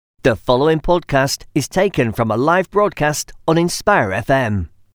The following podcast is taken from a live broadcast on Inspire FM.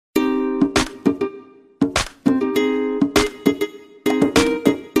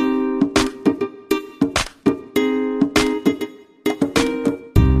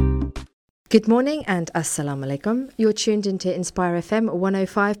 Good morning and Assalamu alaikum. You're tuned into Inspire FM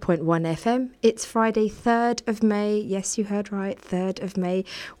 105.1 FM. It's Friday, 3rd of May. Yes, you heard right, 3rd of May.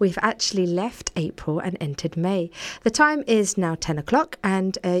 We've actually left April and entered May. The time is now 10 o'clock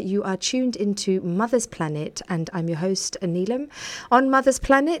and you are tuned into Mother's Planet, and I'm your host, Neelam. On Mother's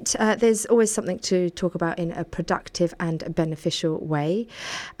Planet, there's always something to talk about in a productive and beneficial way.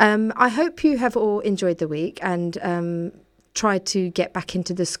 I hope you have all enjoyed the week and tried to get back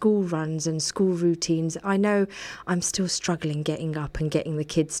into the school runs and school routines. I know I'm still struggling getting up and getting the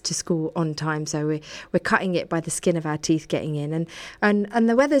kids to school on time, so we're cutting it by the skin of our teeth getting in, and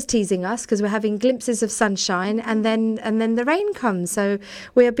the weather's teasing us because we're having glimpses of sunshine and then the rain comes, so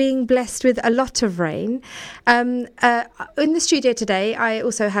we are being blessed with a lot of rain. In the studio today I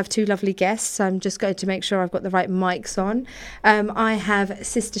also have two lovely guests. I'm just going to make sure I've got the right mics on. I have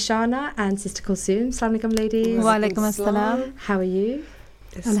Sister Shana and Sister Kulsoom. Assalamu alaikum, ladies. Wa alaikum assalam. How are you?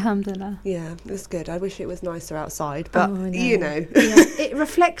 Alhamdulillah. Yeah, it's good. I wish it was nicer outside, but you know. Yeah, it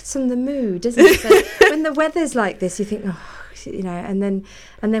reflects on the mood, doesn't it? So when the weather's like this, you think, and then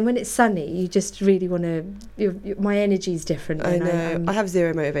when it's sunny, you just really want to. My energy's different. I know. I have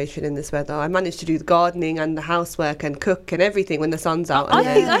zero motivation in this weather. I managed to do the gardening and the housework and cook and everything when the sun's out.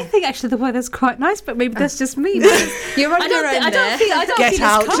 I think actually the weather's quite nice, but maybe that's just me. You're on your own there. I don't Get think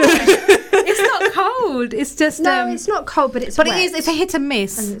out. it's cold. It's not cold. It's just it's not cold, but it's but wet. it is. It's a hit and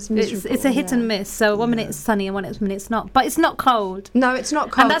miss. And it's miserable, it's a hit and miss. So one minute it's sunny and one minute it's not. But it's not cold. No, it's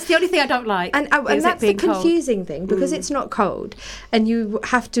not cold. And that's the only thing I don't like. And that's the confusing thing, because it's not cold, and you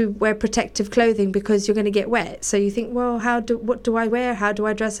have to wear protective clothing because you're going to get wet. So you think, well, what do I wear? How do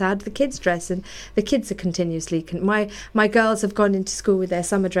I dress? How do the kids dress? And the kids are continuously. My girls have gone into school with their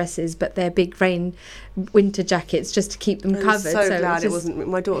summer dresses, but their big winter jackets just to keep them covered. I'm so glad it wasn't.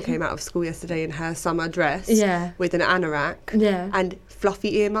 My daughter came out of school yesterday in her summer dress with an anorak and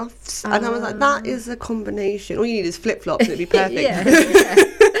fluffy earmuffs, and I was like, that is a combination. All you need is flip-flops and it'd be perfect.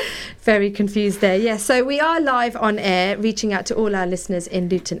 Very confused there. Yeah, so we are live on air, reaching out to all our listeners in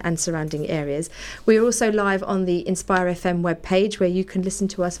Luton and surrounding areas. We're also live on the Inspire FM webpage, where you can listen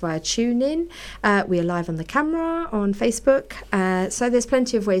to us via TuneIn. We are live on the camera on Facebook. So there's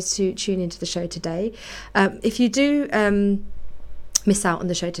plenty of ways to tune into the show today. If you do miss out on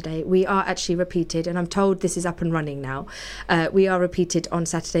the show today, we are actually repeated, and I'm told this is up and running now. We are repeated on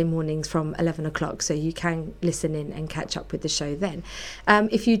Saturday mornings from 11 o'clock, so you can listen in and catch up with the show then.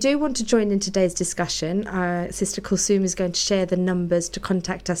 If you do want to join in today's discussion, Sister Kulsoom is going to share the numbers to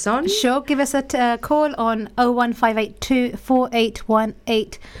contact us on. Sure, give us a call on 01582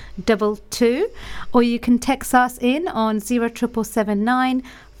 481822, or you can text us in on 07779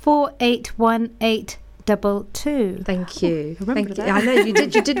 481822. Thank you. Thank you. I know you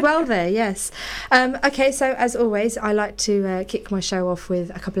did well there. Yes. Okay. So as always, I like to kick my show off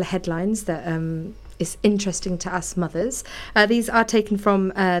with a couple of headlines that is interesting to us mothers. These are taken from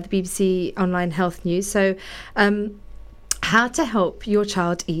the BBC Online Health News. So. How to help your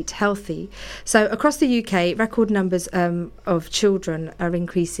child eat healthy. So across the UK, record numbers of children are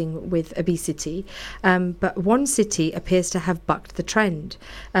increasing with obesity, but one city appears to have bucked the trend.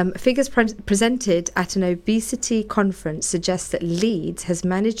 Figures presented at an obesity conference suggest that Leeds has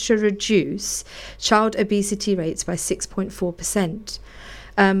managed to reduce child obesity rates by 6.4%.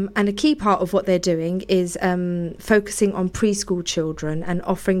 And a key part of what they're doing is focusing on preschool children and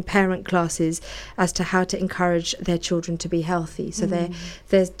offering parent classes as to how to encourage their children to be healthy. So they're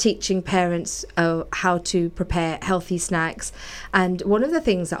teaching parents how to prepare healthy snacks. And one of the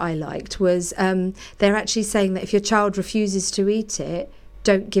things that I liked was they're actually saying that if your child refuses to eat it,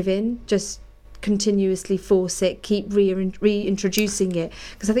 don't give in, just continuously force it, keep reintroducing it,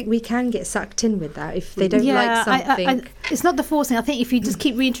 because I think we can get sucked in with that if they don't like something. It's not the forcing. I think if you just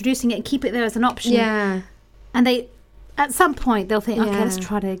keep reintroducing it and keep it there as an option, and they at some point they'll think, okay, let's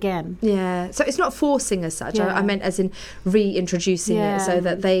try it again. Yeah, so it's not forcing as such. I meant as in reintroducing it, so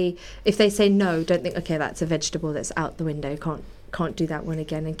that if they say no, don't think, okay, that's a vegetable that's out the window, can't do that one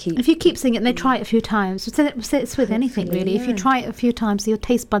again, and keep. If you keep saying it and they try it a few times, it's with anything really. If you try it a few times, your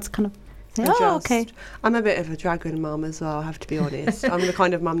taste buds kind of say, okay. I'm a bit of a dragon mum as well, I have to be honest. I'm the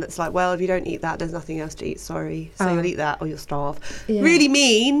kind of mum that's like, well, if you don't eat that, there's nothing else to eat, sorry. So you'll eat that or you'll starve. Really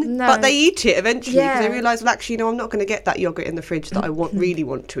mean, but they eat it eventually because they realise, well, actually, no, I'm not going to get that yoghurt in the fridge that I really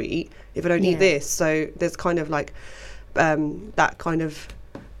want to eat if I don't eat this. So there's kind of like that kind of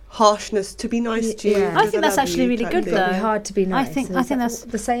harshness to be nice to you. Yeah. I think that's actually really good, though. It'd be hard to be nice. I think that's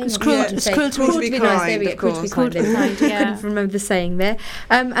the saying. It's cruel. It's cruel to be kind. Cruel to be kind. I couldn't remember the saying there.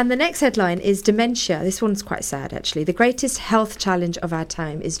 And the next headline is dementia. This one's quite sad, actually. The greatest health challenge of our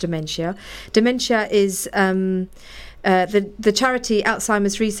time is dementia. Dementia is. The charity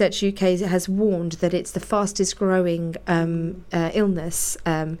Alzheimer's Research UK has warned that it's the fastest growing illness,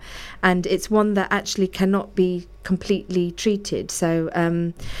 and it's one that actually cannot be completely treated. So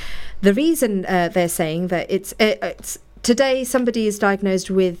the reason they're saying that it's today somebody is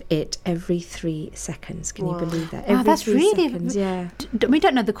diagnosed with it every 3 seconds. Can you believe that? Every that's 3 really seconds, yeah. We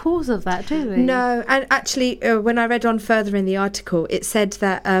don't know the cause of that, do we? No, and actually, when I read on further in the article, it said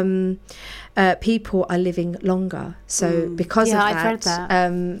that people are living longer. So because of that, I've read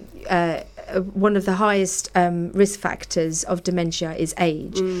that. One of the highest risk factors of dementia is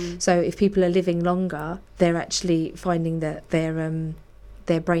age. So if people are living longer, they're actually finding that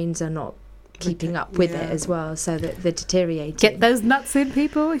their brains are not keeping up with it as well, so that they're deteriorating. Get those nuts in,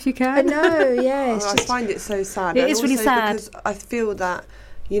 people, if you can. No, yeah. I find it so sad. It is really sad. Because I feel that,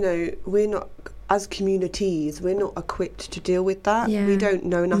 we're not, as communities, we're not equipped to deal with that. Yeah. We don't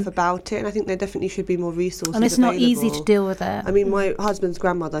know enough about it, and I think there definitely should be more resources and it's available. Not easy to deal with it. I mean, my husband's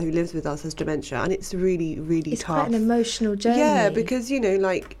grandmother, who lives with us, has dementia, and it's really, really it's tough. It's quite an emotional journey. Yeah, because,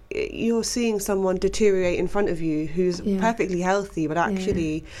 you're seeing someone deteriorate in front of you who's perfectly healthy, but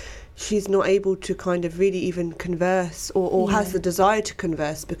actually she's not able to kind of really even converse or has the desire to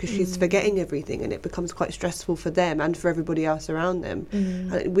converse because she's forgetting everything, and it becomes quite stressful for them and for everybody else around them.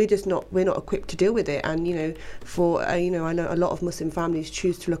 And we're not equipped to deal with it. And I know a lot of Muslim families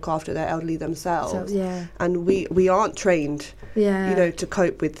choose to look after their elderly themselves, and we aren't trained to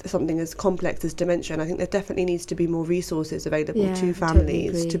cope with something as complex as dementia. And I think there definitely needs to be more resources available to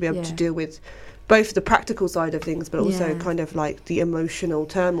families to be able to deal with both the practical side of things, but also kind of like the emotional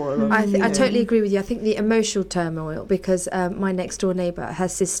turmoil. I totally agree with you. I think the emotional turmoil, because my next door neighbour, her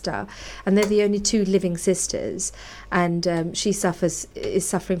sister, and they're the only 2 living sisters, and she is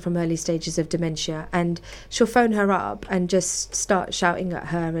suffering from early stages of dementia, and she'll phone her up and just start shouting at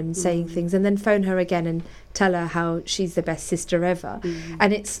her and saying things, and then phone her again and tell her how she's the best sister ever.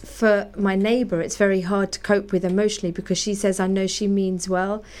 And it's, for my neighbour, it's very hard to cope with emotionally, because she says, I know she means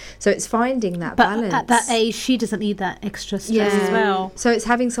well. So it's finding that balance. At that age, she doesn't need that extra stress as well. So it's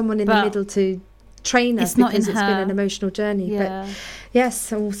having someone in the middle to train us, because it's been an emotional journey. But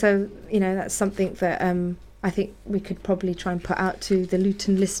yes, also, that's something that I think we could probably try and put out to the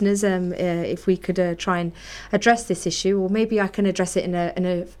Luton listeners, if we could try and address this issue, or maybe I can address it in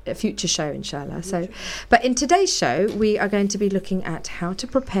a future show, inshallah. So, but in today's show, we are going to be looking at how to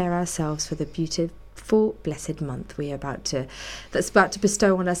prepare ourselves for the beautiful, blessed month that's about to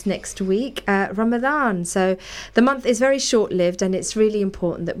bestow on us next week, Ramadan. So the month is very short-lived, and it's really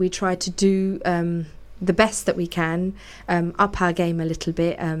important that we try to do the best that we can, up our game a little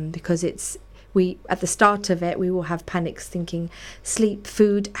bit, because at the start of it, we will have panics thinking sleep,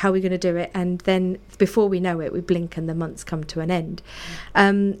 food, how are we going to do it? And then before we know it, we blink and the months come to an end.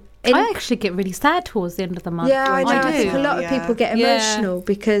 I actually get really sad towards the end of the month. Yeah, I know. I do. I think a lot of people get emotional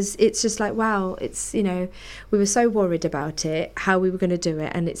because it's just like, wow, it's, we were so worried about it, how we were going to do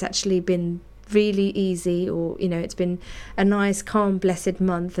it. And it's actually been really easy, or it's been a nice, calm, blessed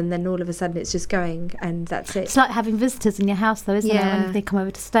month, and then all of a sudden it's just going, and that's it. It's like having visitors in your house, though, isn't it? When they come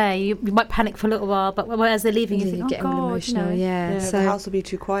over to stay, you might panic for a little while, but as they're leaving, you think, get emotional. So the house will be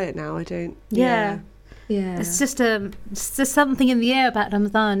too quiet now. I don't. Yeah. It's just something in the air about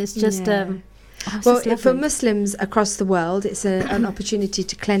Ramadan. It's just. For Muslims across the world, it's an opportunity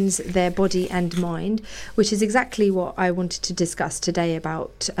to cleanse their body and mind, which is exactly what I wanted to discuss today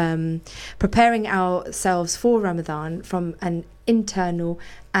about preparing ourselves for Ramadan from an internal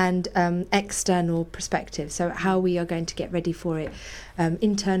and external perspective. So how we are going to get ready for it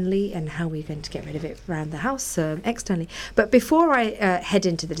internally, and how we're going to get rid of it around the house externally. But before I head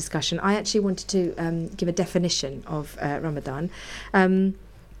into the discussion, I actually wanted to give a definition of Ramadan.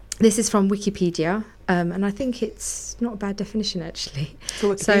 This is from Wikipedia, and I think it's not a bad definition, actually. For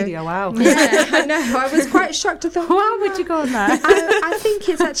Wikipedia, wow. Yeah, I know. I was quite shocked. I thought, why would you go on that? I think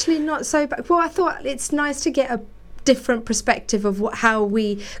it's actually not so bad. Well, I thought it's nice to get a different perspective of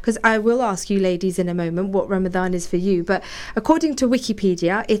because I will ask you ladies in a moment what Ramadan is for you, but according to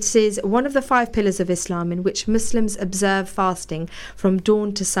Wikipedia, it is one of the 5 pillars of Islam in which Muslims observe fasting from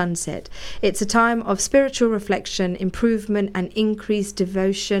dawn to sunset. It's a time of spiritual reflection, improvement, and increased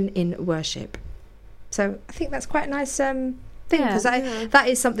devotion in worship. So I think that's quite a nice thing, because that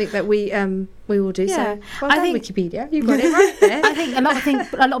is something that we will do. So well done, Wikipedia, you've got it right there. I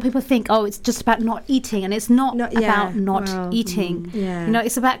think a lot of people think, oh, it's just about not eating, and it's not about not eating.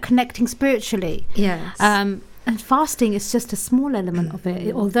 It's about connecting spiritually. Yes. And fasting is just a small element of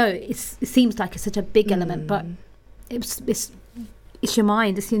it, although it seems like it's such a big element, but it's your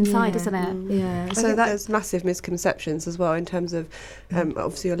mind, it's the inside, isn't it? Yeah. I think there's massive misconceptions as well in terms of,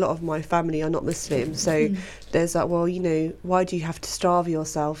 obviously a lot of my family are not Muslim, so there's that, well, why do you have to starve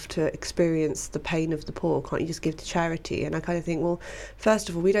yourself to experience the pain of the poor? Can't you just give to charity? And I kind of think, well, first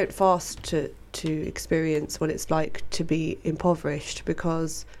of all, we don't fast to experience what it's like to be impoverished,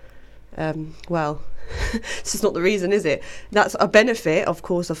 because this is not the reason, is it? That's a benefit, of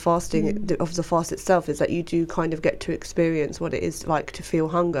course, of fasting, of the fast itself, is that you do kind of get to experience what it is like to feel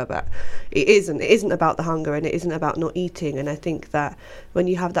hunger, but it isn't about the hunger, and it isn't about not eating. And I think that when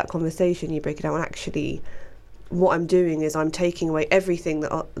you have that conversation, you break it down, actually what I'm doing is I'm taking away everything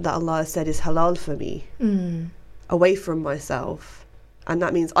that Allah has said is halal for me away from myself. And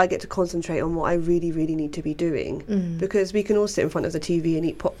that means I get to concentrate on what I really, really need to be doing, because we can all sit in front of the TV and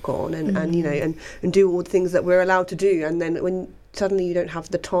eat popcorn and do all the things that we're allowed to do. And then when suddenly you don't have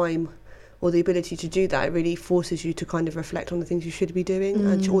the time or the ability to do that, it really forces you to kind of reflect on the things you should be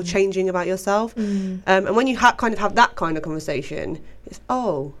doing or changing about yourself. And when you kind of have that kind of conversation, it's,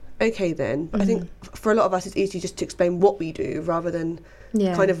 okay then. But I think for a lot of us, it's easy just to explain what we do rather than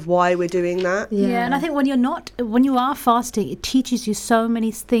kind of why we're doing that. And I think when you are fasting, it teaches you so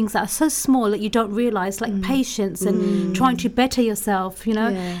many things that are so small that you don't realize, like patience and trying to better yourself.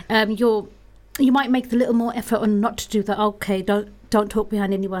 You might make the little more effort on not to do that. Okay, don't talk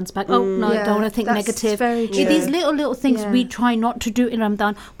behind anyone's back. I don't want to think negative. These little things we try not to do in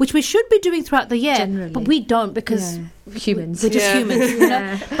Ramadan, which we should be doing throughout the year, but we don't, because humans. We're just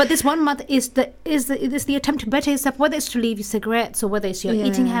humans. But this 1 month is the attempt to better yourself, whether it's to leave your cigarettes, or whether it's your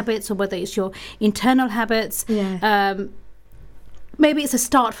eating habits, or whether it's your internal habits. Maybe it's a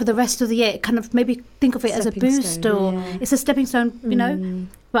start for the rest of the year. Kind of maybe think of it as a boost, or it's a stepping stone,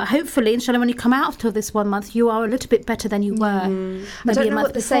 But hopefully, inshallah, when you come out of this 1 month, you are a little bit better than you were. I don't know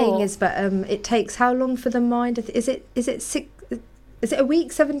what the saying is, but it takes how long for the mind? Is it a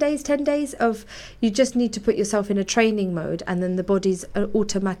week, 7 days, 10 days of you just need to put yourself in a training mode, and then the body's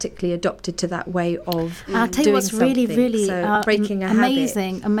automatically adopted to that way of I'll tell you what's really, really breaking a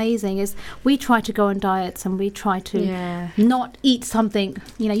amazing is we try to go on diets, and we try to not eat something.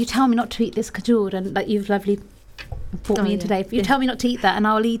 You tell me not to eat this kajur, and like you've lovely brought me in today. You tell me not to eat that, and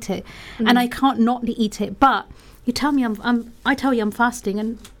I'll eat it, and I can't not eat it. But you tell me I tell you I'm fasting,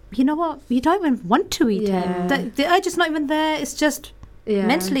 and you know what? You don't even want to eat it. The urge is not even there. It's just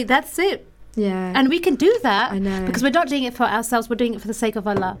mentally, that's it. Yeah. And we can do that. I know. Because we're not doing it for ourselves. We're doing it for the sake of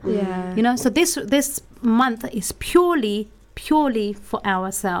Allah. Yeah. So this month is purely for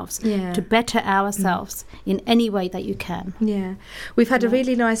ourselves, to better ourselves in any way that you can. Yeah. We've had a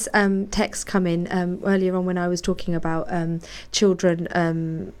really nice text come in earlier on when I was talking about children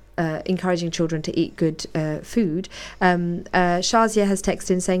encouraging children to eat good food. Shazia has texted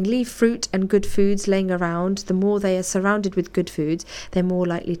in saying, leave fruit and good foods laying around. The more they are surrounded with good foods, they're more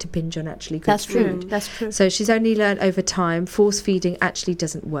likely to binge on actually good food. That's true. So she's only learned over time force feeding actually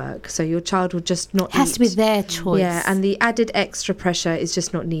doesn't work. So your child will just not eat. Has to be their choice. Yeah, and the added extra pressure is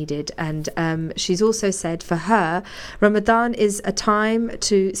just not needed. And she's also said for her, Ramadan is a time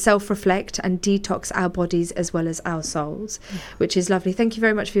to self-reflect and detox our bodies as well as our souls, which is lovely. Thank you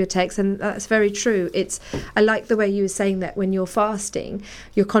very much for your text, and that's very true. I like the way you were saying that when you're fasting,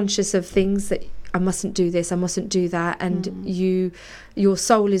 you're conscious of things that I mustn't do this, I mustn't do that, and your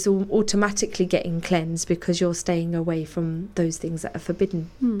soul is automatically getting cleansed because you're staying away from those things that are forbidden.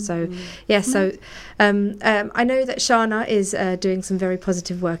 So I know that Shana is doing some very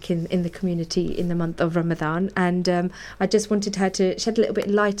positive work in the community in the month of Ramadan, and I just wanted her to shed a little bit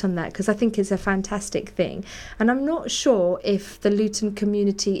of light on that, because I think it's a fantastic thing, and I'm not sure if the Luton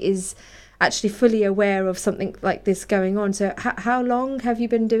community is actually fully aware of something like this going on. So how long have you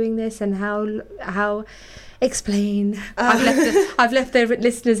been doing this, and how explain? I've left the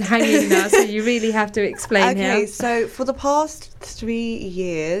listeners hanging now, so you really have to explain. Okay, so for the past 3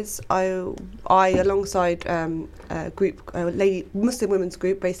 years, I alongside a group, Muslim women's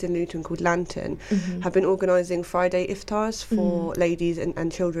group based in Luton called Lantern, have been organising Friday iftars for ladies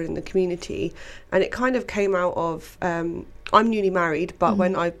and children in the community, and it kind of came out of I'm newly married, but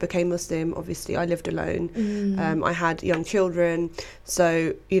when I became Muslim, obviously I lived alone. I had young children,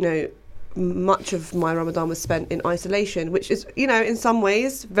 so much of my Ramadan was spent in isolation, which is, you know, in some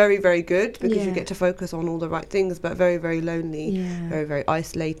ways very, very good because you get to focus on all the right things, but very, very lonely, very, very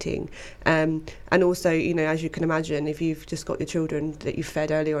isolating. And also, you know, as you can imagine, if you've just got your children that you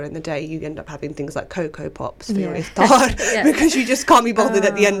fed earlier on in the day, you end up having things like Cocoa Pops for your iftar because you just can't be bothered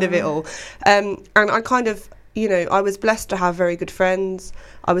at the end of it all. And I kind of, you know, I was blessed to have very good friends.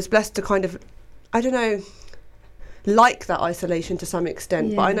 I was blessed to kind of, I don't know, like that isolation to some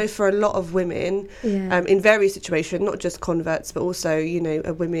extent, but I know for a lot of women in various situations, not just converts, but also, you know,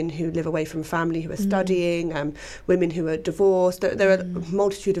 women who live away from family, who are studying, women who are divorced. There are a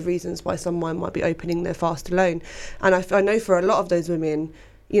multitude of reasons why someone might be opening their fast alone, and I know for a lot of those women,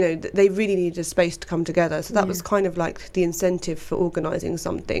 you know, they really needed a space to come together. So that was kind of like the incentive for organising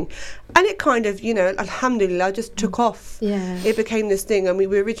something. And it kind of, you know, alhamdulillah, just took off. It became this thing. And we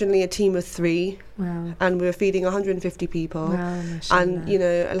were originally a team of 3. Wow. And we were feeding 150 people. Wow, and, you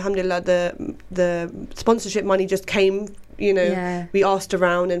know, alhamdulillah, the sponsorship money just came. You know, we asked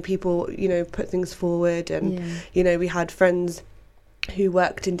around and people, you know, put things forward. And, you know, we had friends who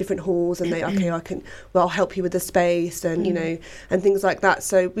worked in different halls and they I'll help you with the space and you know, and things like that.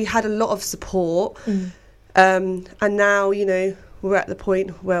 So we had a lot of support, and now, you know, we're at the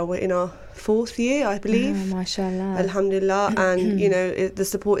point where we're in our 4th year, I believe. Mashallah. Alhamdulillah. And you know, the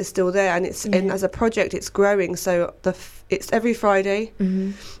support is still there, and it's and as a project it's growing. So it's every Friday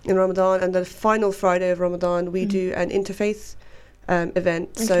in Ramadan, and the final Friday of Ramadan we do an interfaith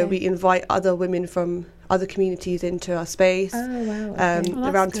event. So we invite other women from other communities into our space.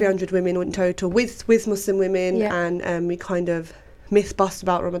 Around 300 women in total with Muslim women, and we kind of myth bust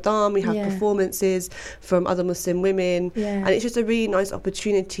about Ramadan. We have performances from other Muslim women, and it's just a really nice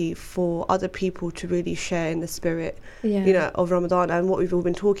opportunity for other people to really share in the spirit, you know, of Ramadan and what we've all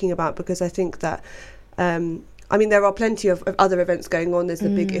been talking about. Because I think that I mean, there are plenty of other events going on. There's the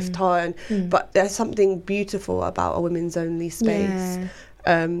big iftar, but there's something beautiful about a women's only space.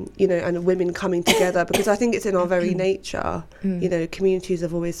 You know, and women coming together, because I think it's in our very nature. You know, communities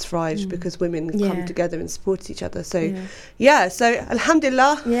have always thrived because women come together and support each other. So, so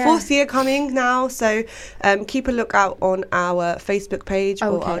alhamdulillah, 4th year coming now. So, keep a lookout on our Facebook page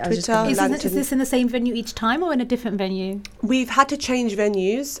or our Twitter. Is this in the same venue each time or in a different venue? We've had to change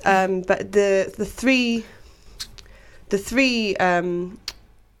venues, but the three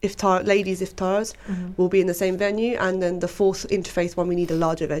ladies iftars will be in the same venue, and then the 4th interfaith one we need a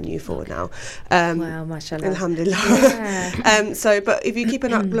larger venue for now. Wow, mashallah. Alhamdulillah. So, but if you keep a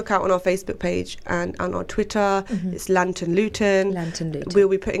lookout on our Facebook page and on our Twitter, it's Lantern Luton. We'll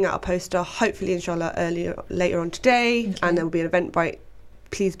be putting out a poster, hopefully inshallah later on today, and there will be an Eventbrite.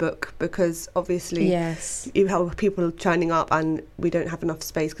 Please book, because obviously you have people turning up and we don't have enough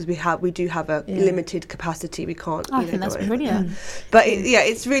space, because we do have a limited capacity. We can't. I think that's brilliant. But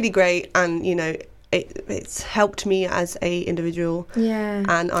it's really great, and you know, it's helped me as a individual.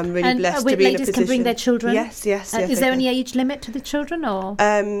 And I'm really blessed to be in a position. Ladies can bring their children. Yes. Is there any age limit to the children, or?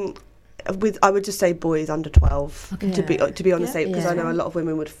 I would just say boys under 12 to be honest, because I know a lot of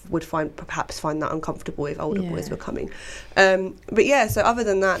women would find that uncomfortable if older boys were coming. But so other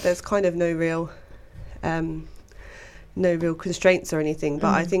than that, there's kind of no real constraints or anything,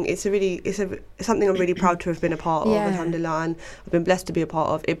 but I think it's something I'm really proud to have been a part of, alhamdulillah, and I've been blessed to be a part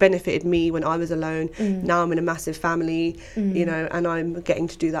of. It benefited me when I was alone. Now I'm in a massive family, you know, and I'm getting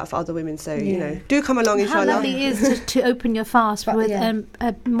to do that for other women. So you know, do come along, inshallah. How lovely it is to open your fast with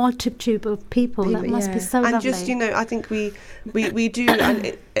a multitude of people. That must be so lovely. And just, you know, I think we do,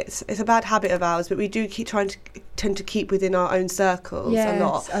 and it's a bad habit of ours, but we do tend to keep within our own circles a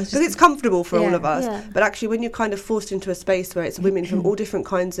lot, because it's comfortable for all of us. But actually, when you're kind of forced into a space where it's women from all different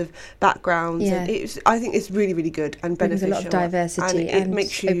kinds of backgrounds, and I think it's really, really good and beneficial. Brings a lot of diversity, and it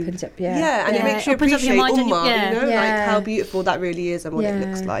makes you opens up, and it makes you appreciate Ummah, you know, like how beautiful that really is and what it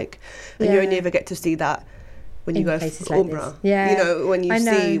looks like. And you only ever get to see that when you go for Umrah. Like you know, when you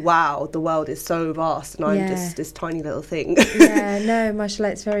see, wow, the world is so vast and I'm just this tiny little thing. No, mashallah,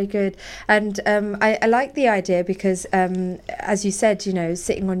 it's very good. And I like the idea because, as you said, you know,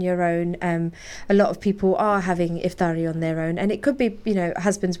 sitting on your own, a lot of people are having iftari on their own, and it could be, you know,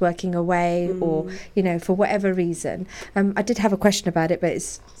 husbands working away or, you know, for whatever reason. I did have a question about it, but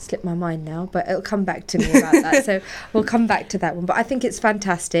it's slipped my mind now, but it'll come back to me about that. So we'll come back to that one. But I think it's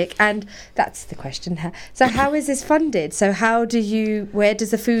fantastic, and that's the question. So how is this funded? So where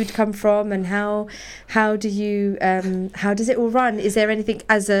does the food come from, and how does it all run? Is there anything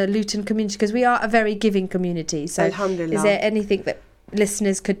as a Luton community, because we are a very giving community, so alhamdulillah, is there anything that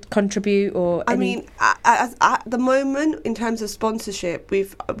listeners could contribute? Or I mean, at the moment, in terms of sponsorship,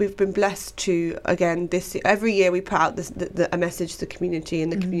 we've been blessed to, again, every year we put out a message to the community,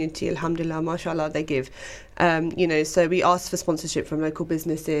 and the community, alhamdulillah, mashallah, they give. So we ask for sponsorship from local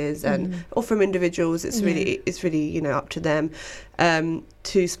businesses or from individuals. It's really up to them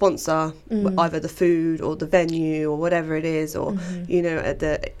to sponsor either the food or the venue or whatever it is, or at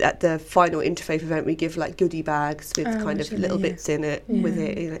the final interfaith event we give like goodie bags with kind of little bits in it with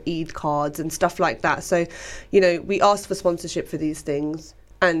it, Eid cards and stuff like that. So we ask for sponsorship for these things.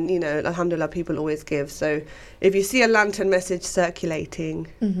 And, alhamdulillah, people always give. So if you see a lantern message circulating,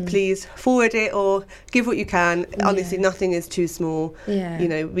 please forward it or give what you can. Honestly, nothing is too small.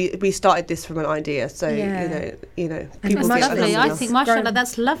 Yeah. We started this from an idea. So, people that's lovely. I think, mashallah,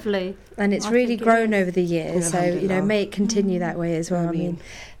 that's lovely. And it's really grown over the years. So, may it continue that way as well. I mean,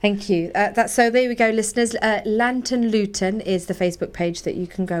 thank you. So there we go, listeners. Lantern Luton is the Facebook page that you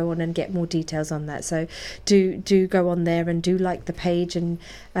can go on and get more details on that. So do go on there and do like the page and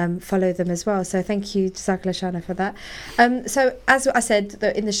follow them as well. So thank you, Jazakallah Shana, for that. So as I said,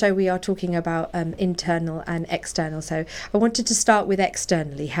 in the show we are talking about internal and external. So I wanted to start with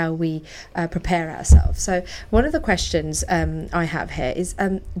externally, how we prepare ourselves. So one of the questions I have here is,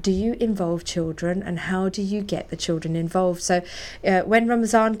 do you involve children, and how do you get the children involved? So when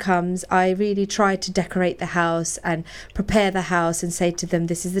Ramadan comes, I really try to decorate the house and prepare the house and say to them,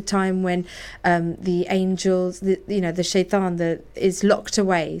 this is the time when the angels, the shaitan is locked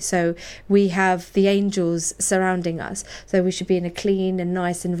away. So we have the angels surrounding us. So we should be in a clean and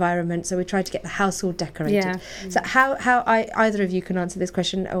nice environment. So we try to get the house all decorated. Yeah. So how either of you can answer this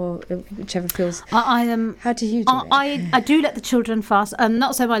question, or whichever feels. How do you do it? I do let the children fast.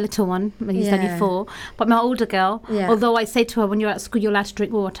 Not so my little one, he's only 4, but my older girl, although I say to her, when you're at school, you're allowed to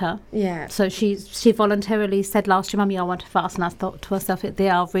drink water. Yeah. So she voluntarily said last year, Mummy, I want to fast. And I thought to herself, they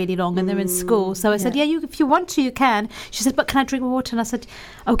are really long and they're in school. So I said, if you want to, you can. She said, but can I drink water? And I said,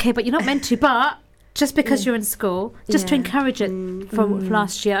 okay, but you're not meant to. But just because you're in school, just to encourage it. For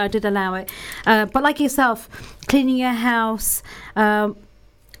last year, I did allow it. But like yourself, cleaning your house,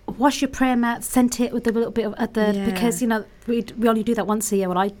 wash your prayer mat, scent it with a little bit of because we only do that once a year.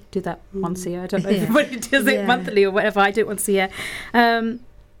 Well, I do that once a year. I don't know if everybody does it monthly or whatever. I do it once a year.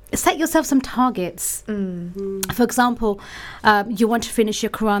 Set yourself some targets. For example, you want to finish your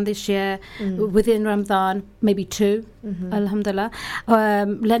Quran this year within Ramadan, maybe 2, alhamdulillah.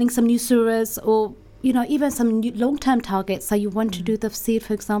 Learning some new surahs, or even some long-term targets. So you want to do the tafsir,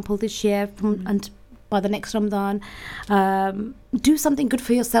 for example, this year and by the next Ramadan. Do something good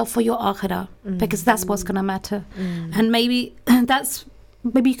for yourself, for your akhirah, because that's what's going to matter. And maybe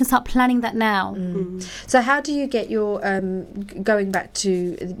you can start planning that now. So how do you get your going back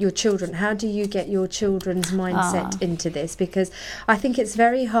to your children, how do you get your children's mindset into this? Because I think it's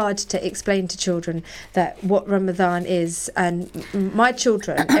very hard to explain to children that what Ramadan is. And my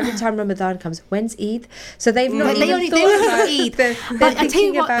children, every time Ramadan comes, when's Eid? So they've not even thought about Eid. But I tell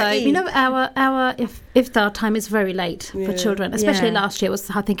you what though, our iftar time is very late for children, especially last year.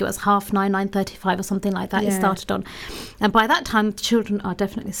 I think it was 9:30, 9:35 or something like that. It started on, and by that time the children are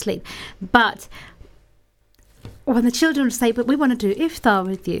definitely asleep. But when the children say, but we want to do iftar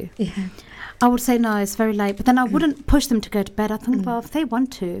with you, I would say, no, it's very late. But then I wouldn't push them to go to bed. I think, well, if they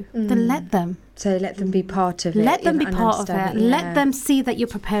want to, then let them. So let them be part of it. Let them be part of it. Let them see that you're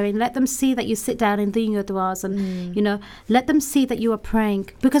preparing. Let them see that you sit down and doing your du'as, and let them see that you are praying,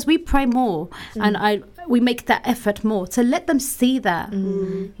 because we pray more, and we make that effort more. So let them see that.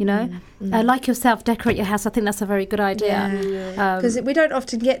 Like yourself, decorate your house. I think that's a very good idea. Because we don't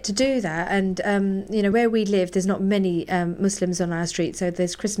often get to do that, and where we live, there's not many Muslims on our street, so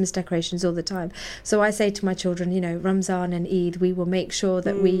there's Christmas decorations all the time. So I say to my children, Ramzan and Eid, we will make sure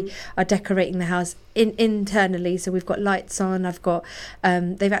that we are decorating the house internally. So we've got lights on. I've got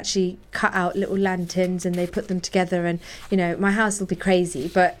they've actually cut out little lanterns and they put them together, and my house will be crazy,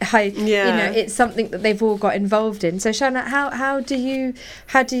 but it's something that they've all got involved in. So Shana, how do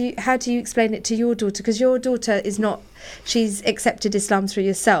you explain it to your daughter? Because your daughter is not, she's accepted Islam through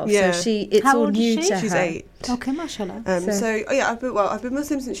yourself, so it's how all old new is she? to her. She's 8. Okay, mashallah. I've been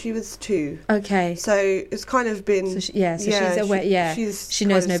Muslim since she was 2. Okay. So it's kind of been. She's aware. She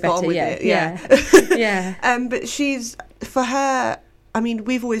knows no better. Yeah. But for her. I mean,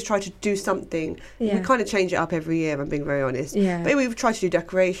 we've always tried to do something. We kind of change it up every year, I'm being very honest. Yeah. But we've tried to do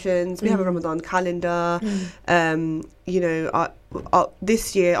decorations. We have a Ramadan calendar.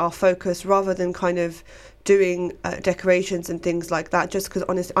 This year our focus, rather than kind of doing decorations and things like that, just because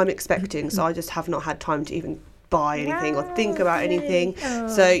honestly I'm expecting, so I just have not had time to even buy anything or think about anything.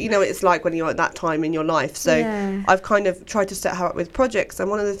 So you know what it's like when you're at that time in your life. So I've kind of tried to set her up with projects,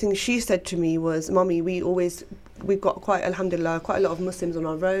 and one of the things she said to me was, Mummy, we've got alhamdulillah, quite a lot of Muslims on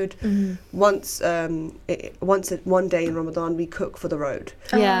our road. One day in Ramadan we cook for the road.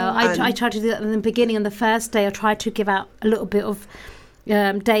 I tried to do that in the beginning. On the first day I tried to give out a little bit of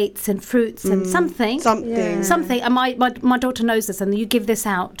dates and fruits and something. And my daughter knows this, and you give this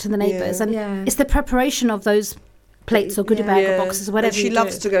out to the neighbours, and it's the preparation of those plates or goodie bag or boxes or whatever. And she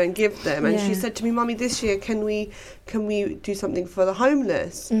loves to go and give them, and she said to me, Mummy, this year can we do something for the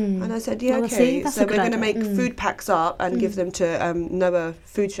homeless? And I said, okay. So we're going to make food packs up and give them to Noah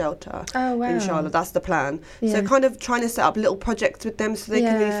Food Shelter. Oh wow! Inshallah, that's the plan. So kind of trying to set up little projects with them so they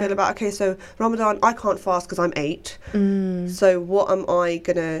can really feel about, okay, so Ramadan I can't fast because I'm 8. So what am I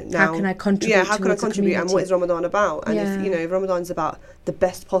gonna now? How can I contribute? Yeah, how can I contribute? And what is Ramadan about? And if Ramadan's about the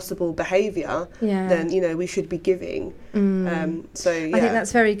best possible behaviour, then we should be giving. So I think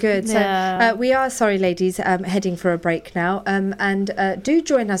that's very good. So we are, sorry ladies, heading for a break now, and do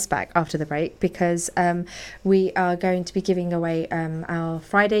join us back after the break, because we are going to be giving away our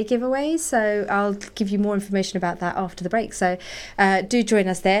Friday giveaways. So I'll give you more information about that after the break, so do join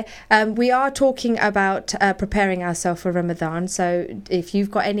us there. We are talking about preparing ourselves for Ramadan, so if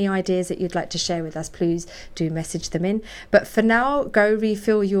you've got any ideas that you'd like to share with us, please do message them in. But for now, go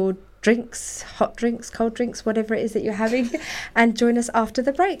refill your drinks, hot drinks, cold drinks, whatever it is that you're having, and join us after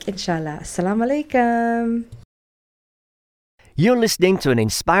the break, inshallah. Assalamu alaikum. You're listening to an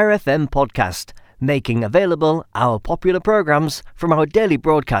Inspire FM podcast, making available our popular programs from our daily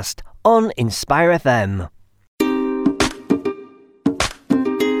broadcast on Inspire FM.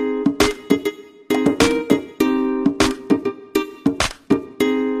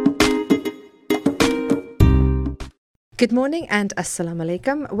 Good morning and assalamu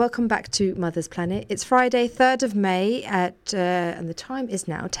alaikum. Welcome back to Mother's Planet. It's Friday, 3rd of May, and the time is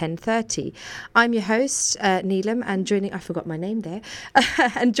now 10:30. I'm your host, Neelam, and I forgot my name there,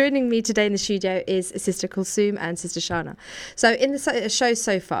 and joining me today in the studio is Sister Kulsoom and Sister Shana. So in the show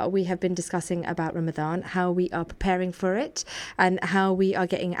so far, we have been discussing about Ramadan, how we are preparing for it, and how we are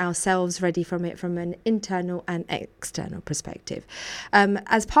getting ourselves ready from it from an internal and external perspective.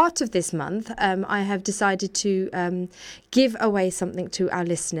 As part of this month, I have decided to give away something to our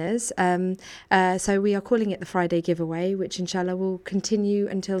listeners. So we are calling it the Friday giveaway, which inshallah will continue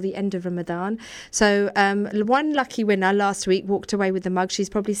until the end of Ramadan. So one lucky winner last week walked away with the mug. She's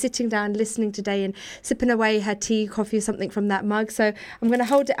probably sitting down listening today and sipping away her tea, coffee or something from that mug. So I'm going to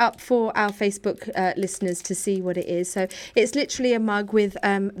hold it up for our Facebook listeners to see what it is. So it's literally a mug with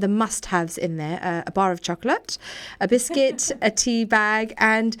the must-haves in there, a bar of chocolate, a biscuit, a tea bag,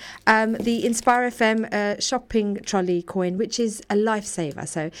 and the Inspire FM shopping trolley coin, which is a lifesaver.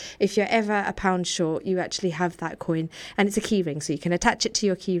 So if you're ever a pound short, you actually have that coin, and it's a keyring, so you can attach it to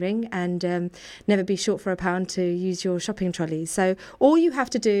your keyring and never be short for a pound to use your shopping trolley. So all you have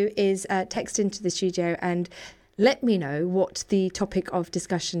to do is text into the studio and let me know what the topic of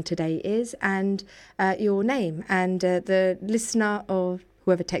discussion today is and your name, and the listener or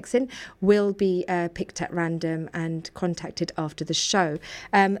whoever texts in will be picked at random and contacted after the show.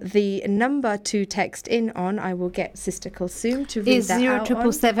 The number to text in on, I will get Sister Kulsoom to read that out. Is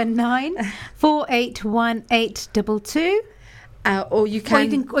 07779 481822. Or you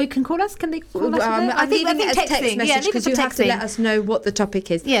can call us. Can they call us? I think it as text message, because you have to let us know what the topic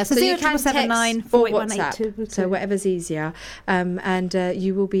is. Yeah, so you can text or WhatsApp, so whatever's easier, and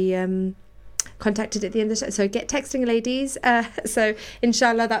you will be contacted at the end of the show. So get texting, ladies. So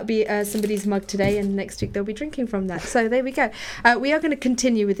inshallah that'll be somebody's mug today, and next week they'll be drinking from that. So there we go. We are going to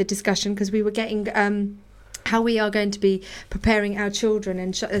continue with the discussion, because we were getting how we are going to be preparing our children,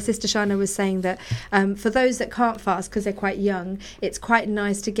 and Sister Shana was saying that for those that can't fast because they're quite young, it's quite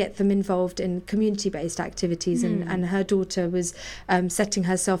nice to get them involved in community-based activities, and her daughter was setting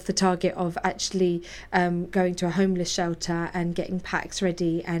herself the target of actually going to a homeless shelter and getting packs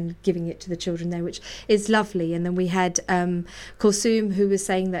ready and giving it to the children there, which is lovely. And then we had Kulsoom, who was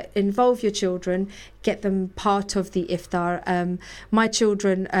saying that involve your children, get them part of the iftar. My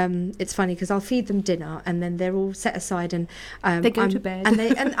children, it's funny because I'll feed them dinner and then they're all set aside, and they go to bed, and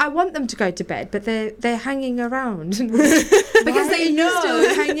I want them to go to bed, but they're hanging around because they know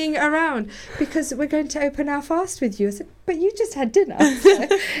still hanging around because we're going to open our fast with you. I said, but you just had dinner, so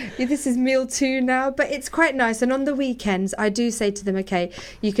this is meal 2 now. But it's quite nice, and on the weekends I do say to them, okay,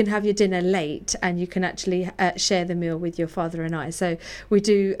 you can have your dinner late and you can actually share the meal with your father and I. So we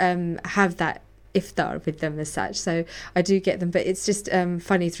do have that iftar with them as such, so I do get them. But it's just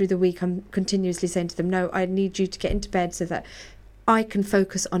funny, through the week I'm continuously saying to them, no, I need you to get into bed so that I can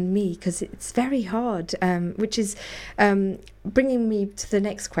focus on me, because it's very hard, which is bringing me to the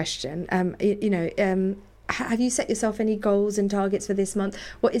next question. Have you set yourself any goals and targets for this month?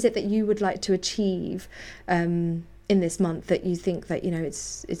 What is it that you would like to achieve in this month that you think that,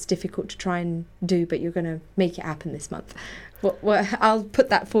 it's difficult to try and do, but you're going to make it happen this month? I'll put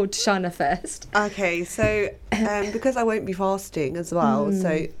that forward to Shana first. Okay, so because I won't be fasting as well,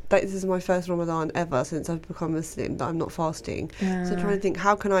 so this is my first Ramadan ever since I've become Muslim that I'm not fasting. So I'm trying to think,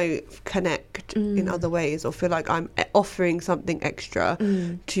 how can I connect in other ways or feel like I'm offering something extra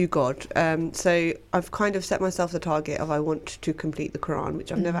to God? So I've kind of set myself the target of I want to complete the Quran,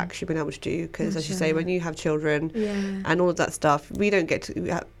 which I've never actually been able to do, because as you say, when you have children and all of that stuff, we don't get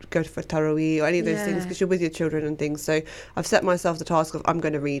to go for Taraweeh or any of those things because you're with your children and things. So I've set myself the task of I'm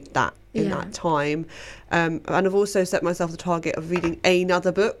going to read that in that time, and I've also set myself the target of reading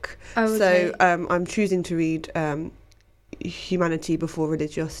another book. So I'm choosing to read Humanity Before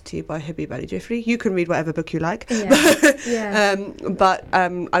Religiosity by Habib Ali Jifri. You can read whatever book you like, but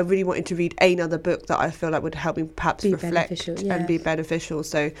I really wanted to read another book that I feel like would help me perhaps reflect and be beneficial.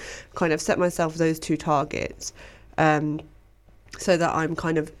 So kind of set myself those two targets, so that I'm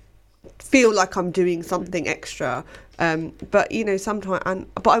kind of feel like I'm doing something extra. But sometimes,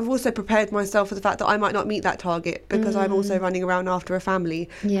 but I've also prepared myself for the fact that I might not meet that target, because I'm also running around after a family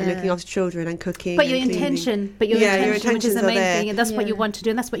and looking after children and cooking. But your intention, which is the main thing, and that's what you want to do,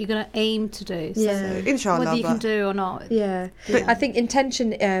 and that's what you're going to aim to do. So inshallah, whether you can do or not. But I think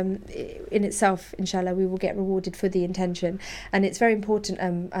intention in itself, inshallah, we will get rewarded for the intention, and it's very important.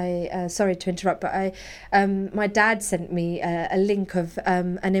 I sorry to interrupt, but my dad sent me a link of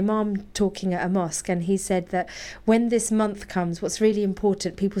an imam talking at a mosque, and he said that when this month comes, what's really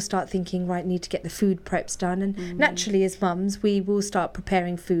important, people start thinking, right, need to get the food preps done, and naturally as mums we will start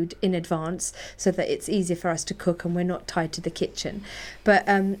preparing food in advance so that it's easier for us to cook and we're not tied to the kitchen. But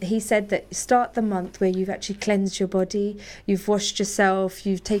he said that start the month where you've actually cleansed your body, you've washed yourself,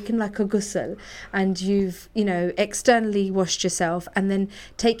 you've taken like a ghusl, and you've externally washed yourself, and then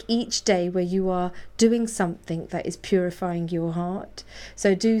take each day where you are doing something that is purifying your heart.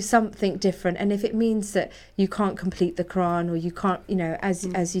 So do something different, and if it means that you can't complete the Quran, or you can't,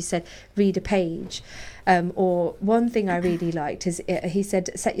 as you said, read a page, or one thing I really liked is he said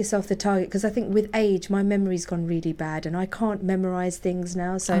set yourself the target, because I think with age my memory's gone really bad and I can't memorize things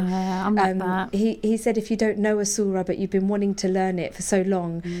now. So I'm like that. He said if you don't know a surah but you've been wanting to learn it for so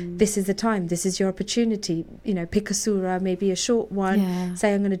long, this is the time, this is your opportunity. Pick a surah, maybe a short one,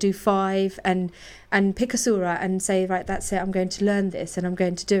 say I'm going to do 5, and pick a surah and say, right, that's it, I'm going to learn this and I'm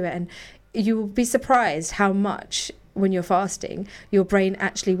going to do it. And you will be surprised how much, when you're fasting, your brain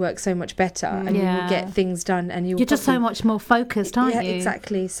actually works so much better, and you will get things done, and you're just so much more focused, aren't you? Yeah,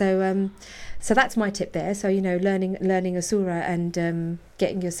 exactly. So that's my tip there. So learning a surah and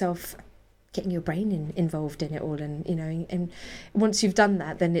getting your brain involved in it all, and once you've done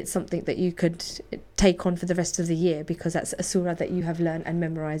that, then it's something that you could take on for the rest of the year, because that's a surah that you have learned and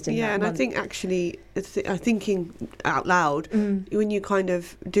memorized in that month. I think actually thinking out loud, when you kind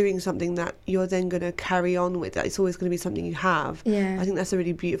of doing something that you're then going to carry on with, that it's always going to be something you have. I think that's a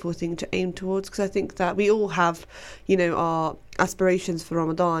really beautiful thing to aim towards, because I think that we all have our aspirations for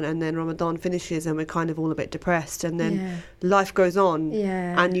Ramadan, and then Ramadan finishes and we're kind of all a bit depressed, and then life goes on,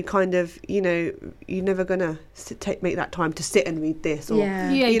 and you kind of you're never gonna make that time to sit and read this, or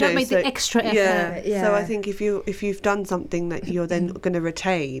you don't make the extra effort. So I think if you've done something that you're then going to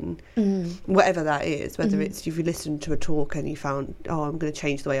retain, whatever that is, whether it's you've listened to a talk and you found, I'm going to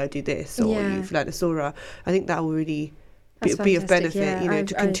change the way I do this, or you've learned a surah, I think that will really be of benefit,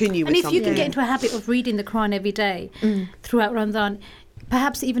 to continue with something. And if you can get into a habit of reading the Quran every day throughout Ramadan,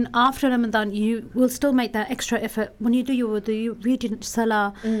 perhaps even after Ramadan, you will still make that extra effort. When you do your wudu, you read your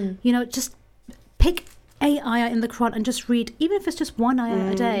salah, just pick a ayah in the Quran and just read, even if it's just one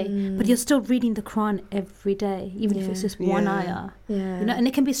ayah a day, but you're still reading the Quran every day, even if it's just one ayah. And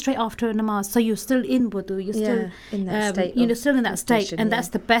it can be straight after a namaz, so you're still in wudu, you're still in that state, still in that state, and that's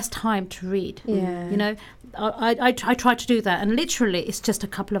the best time to read. I try to do that, and literally it's just a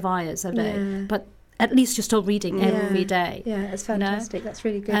couple of ayahs a day, but at least you're still reading every day. Yeah, that's fantastic. That's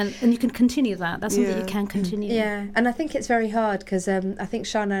really good. And you can continue that. That's something you can continue. Yeah, and I think it's very hard, because I think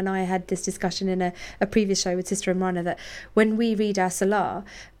Shana and I had this discussion in a previous show with Sister Imrana, that when we read our salah,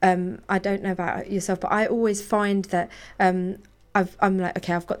 I don't know about yourself, but I always find that I'm like,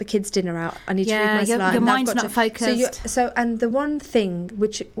 okay, I've got the kids' dinner out, I need to read my salah. Your mind's not focused. So and the one thing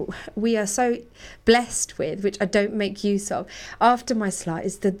which we are so blessed with, which I don't make use of after my salah,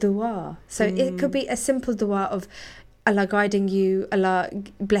 is the dua. So it could be a simple dua of Allah guiding you, Allah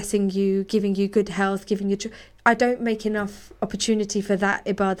blessing you, giving you good health, giving you I don't make enough opportunity for that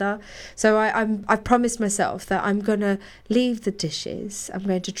ibadah. So I've promised myself that I'm going to leave the dishes. I'm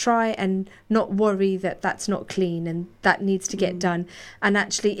going to try and not worry that that's not clean and that needs to get done. And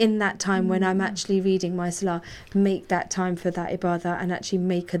actually in that time when I'm actually reading my salah, make that time for that ibadah and actually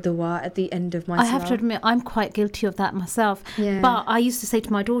make a dua at the end of my salah. I have to admit, I'm quite guilty of that myself. Yeah. But I used to say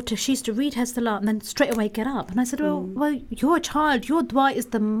to my daughter, she used to read her salah and then straight away get up. And I said, well, you're a child. Your dua is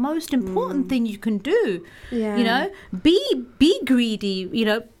the most important thing you can do. Yeah. You know, be greedy, you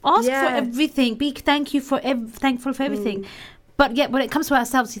know, ask for everything, be thankful for everything. But yet when it comes to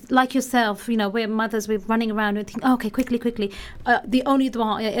ourselves, like yourself, you know, we're mothers, we're running around and think, okay, quickly. The only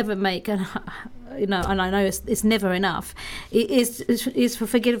dua I ever make, and you know, and I know it's never enough, is for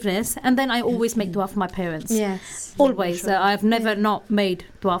forgiveness. And then I always make dua for my parents. Yes. Always. Sure. I've never not made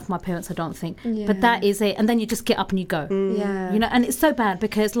dua for my parents, I don't think. Yeah. But that is it. And then you just get up and you go. Yeah. You know, and it's so bad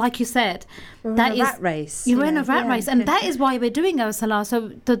because, like you said, we're in a rat race. You're in a rat race. And that is why we're doing our salah.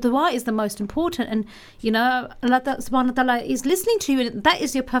 So the dua is the most important. And, you know, Allah subhanahu wa ta'ala is listening to you. And that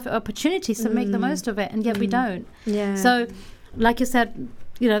is your perfect opportunity. So make the most of it. And yet we don't. Yeah. So, like you said,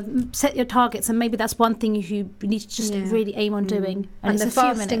 you know, set your targets, and maybe that's one thing you need to just really aim on doing. And the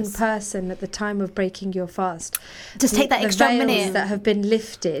fasting person at the time of breaking your fast, just take that extra minute that have been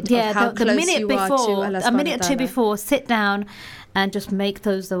lifted. Yeah, of how the close minute you before, are to Allah a minute or two before, sit down and just make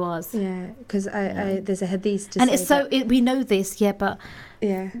those du'as. Yeah, because there's a hadith to and say it's so we know this, but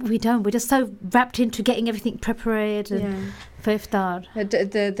we don't. We're just so wrapped into getting everything prepared and for iftar.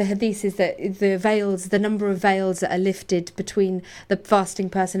 The hadith is that the number of veils that are lifted between the fasting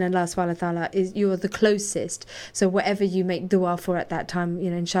person and Allah subhanahu wa ta'ala is you're the closest. So whatever you make dua for at that time,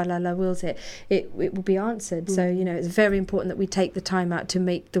 you know, inshallah Allah wills it will be answered. So, you know, it's very important that we take the time out to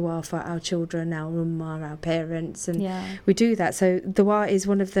make dua for our children, our ummah, our parents, and we do that. So dua is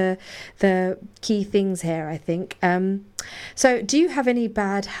one of the key things here, I think. So do you have any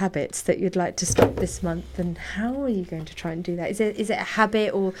bad habits that you'd like to stop this month, and how are you going to try and do that? Is it a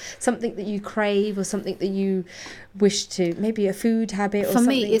habit or something that you crave or something that you wish to, maybe a food habit or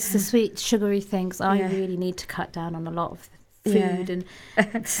something? For me, it's the sweet sugary things. I really need to cut down on a lot of food and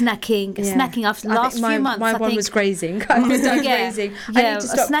snacking. Snacking after the last few months. My one was grazing. I was grazing. I need to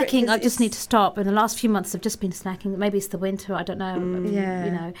stop snacking. I just need to stop. In the last few months, I've just been snacking. Maybe it's the winter. I don't know.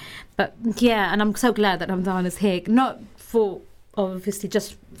 You know, but and I'm so glad that Ramadan is here. Not for obviously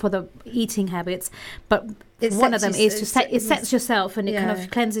just for the eating habits, but one of them is to set. It sets yourself and it kind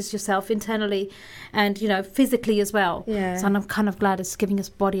of cleanses yourself internally, and you know physically as well. Yeah. So I'm kind of glad it's giving us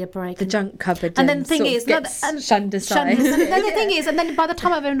body a break. The junk cupboard. And then the thing is, shunned aside. And then the thing is, and then by the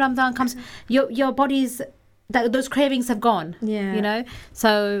time Ramadan comes, your body's those cravings have gone. Yeah. You know,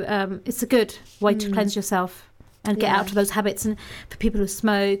 so it's a good way to cleanse yourself and get out of those habits. And for people who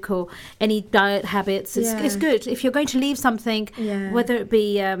smoke or any diet habits, it's good. If you're going to leave something, whether it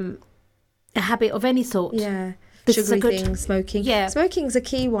be a habit of any sort. Yeah. Sugary things, smoking. Yeah. Smoking's a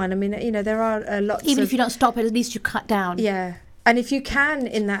key one. I mean, you know, there are lots Even if you don't stop it, at least you cut down. Yeah. And if you can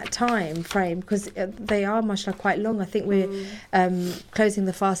in that time frame, because they are, mashallah, quite long. I think we're closing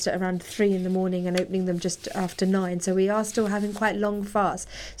the fast at around 3 in the morning and opening them just after 9. So we are still having quite long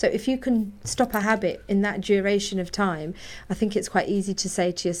fasts. So if you can stop a habit in that duration of time, I think it's quite easy to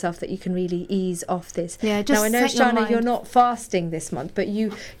say to yourself that you can really ease off this. Yeah, just now, I know, Shana, you're not fasting this month, but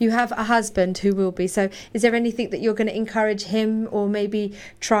you have a husband who will be. So is there anything that you're going to encourage him or maybe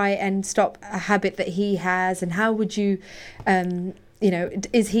try and stop a habit that he has? And how would you... you know,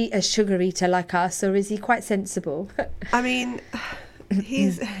 is he a sugar eater like us, or is he quite sensible? I mean,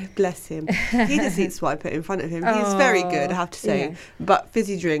 he's bless him. He just eats what I put in front of him. He's very good, I have to say. But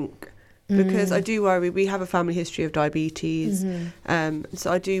fizzy drink, because I do worry. We have a family history of diabetes,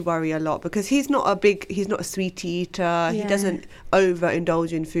 so I do worry a lot because he's not a sweet eater. He doesn't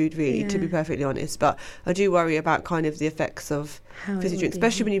overindulge in food, really, to be perfectly honest. But I do worry about kind of the effects of fizzy drink,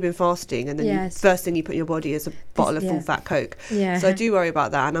 especially when you've been fasting and then first thing you put in your body is a bottle of full fat Coke. So I do worry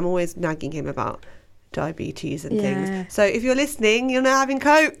about that, and I'm always nagging him about diabetes and things. So if you're listening, you're now having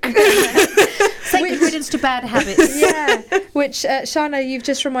Coke. Sacred riddance to bad habits. Which Shana, you've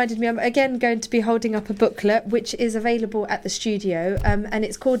just reminded me, I'm again going to be holding up a booklet which is available at the studio, and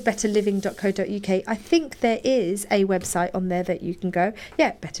it's called betterliving.co.uk. I think there is a website on there that you can go.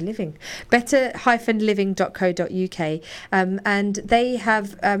 Better Living, better-living.co.uk, and they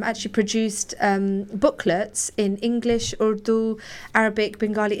have actually produced booklets in English, Urdu, Arabic,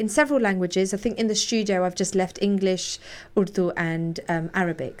 Bengali, in several languages. I think in the studio I've just left English, Urdu and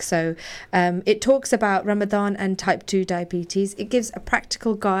Arabic. So it it talks about Ramadan and type 2 diabetes. It gives a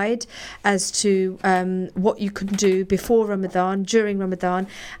practical guide as to what you can do before Ramadan, during Ramadan,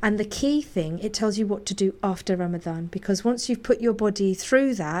 and the key thing, it tells you what to do after Ramadan, because once you've put your body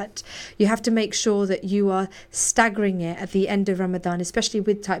through that, you have to make sure that you are staggering it at the end of Ramadan, especially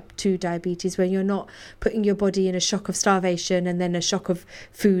with type 2 diabetes, where you're not putting your body in a shock of starvation and then a shock of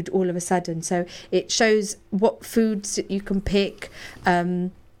food all of a sudden. So it shows what foods that you can pick.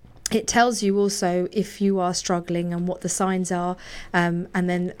 It tells you also if you are struggling and what the signs are, and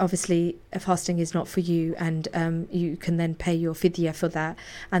then obviously fasting is not for you, and you can then pay your fidya for that,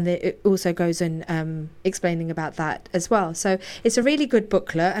 and it also goes on explaining about that as well. So it's a really good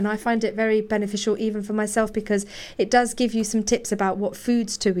booklet, and I find it very beneficial even for myself, because it does give you some tips about what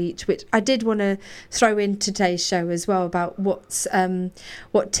foods to eat, which I did want to throw in today's show as well, about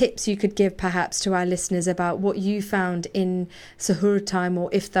what tips you could give perhaps to our listeners about what you found in suhoor time or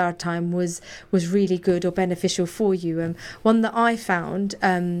iftar time was really good or beneficial for you. One that I found,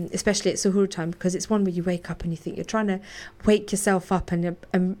 especially at suhoor time, because it's one where you wake up and you think you're trying to wake yourself up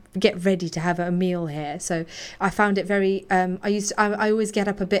and get ready to have a meal here. So I found it very I always get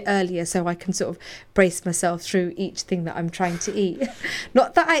up a bit earlier so I can sort of brace myself through each thing that I'm trying to eat.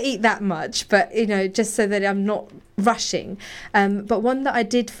 Not that I eat that much, but just so that I'm not rushing. But one that I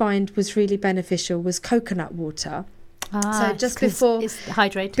did find was really beneficial was coconut water. So just before, it's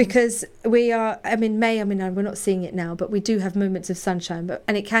hydrating, because we are, in May, we're not seeing it now, but we do have moments of sunshine,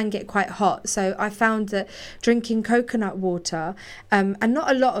 and it can get quite hot. So I found that drinking coconut water, and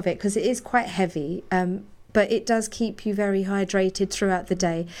not a lot of it because it is quite heavy, but it does keep you very hydrated throughout the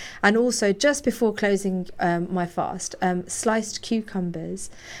day. And also, just before closing my fast, sliced cucumbers,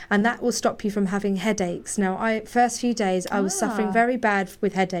 and that will stop you from having headaches. Now, first few days I was suffering very bad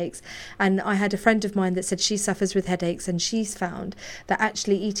with headaches, and I had a friend of mine that said she suffers with headaches, and she's found that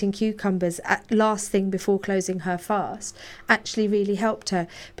actually eating cucumbers at last thing before closing her fast actually really helped her,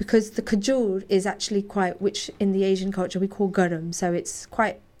 because the khajur is actually which in the Asian culture we call garam, so it's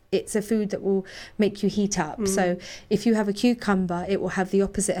a food that will make you heat up. So if you have a cucumber, it will have the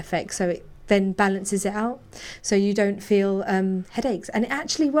opposite effect. So it then balances it out, so you don't feel headaches. And it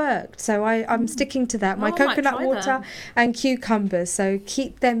actually worked. So I'm sticking to that. My coconut water and cucumbers. So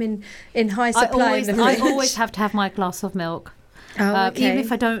keep them in high supply. I always have to have my glass of milk. Okay. Even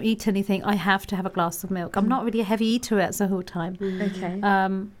if I don't eat anything, I have to have a glass of milk. I'm not really a heavy eater at suhoor time.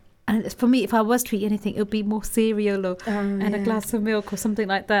 Okay. And for me, if I was to eat anything, it would be more cereal and a glass of milk or something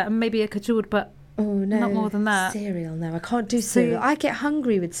like that, and maybe a khajur, but not more than that. Cereal, no, I can't do cereal. I get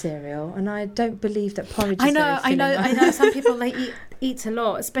hungry with cereal, and I don't believe that porridge is I know. Some people, they eat a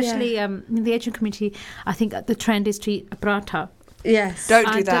lot, especially in the Asian community. I think the trend is to eat paratha. Yes.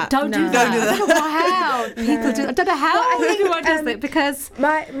 Don't do that. Don't do that. I don't know how people do. I don't know how everyone does it, because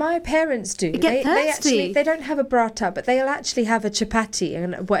my parents do. Get thirsty. They don't have a paratha, but they'll actually have a chapati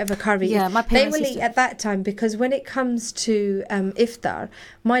and whatever curry. Yeah, my parents they will eat at that time, because when it comes to iftar,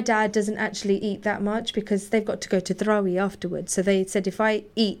 my dad doesn't actually eat that much because they've got to go to Tarawih afterwards. So they said, if I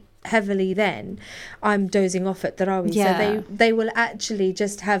eat heavily then I'm dozing off at Tarawih. So they will actually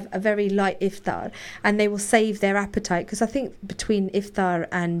just have a very light iftar, and they will save their appetite, because I think between iftar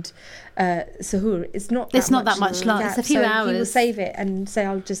and suhoor it's not that much long. It's a few hours. He will save it and say,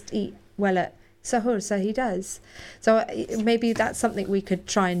 I'll just eat well at suhoor. So he does. So maybe that's something we could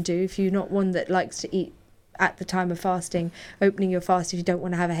try and do if you're not one that likes to eat at the time of fasting, opening your fast. If you don't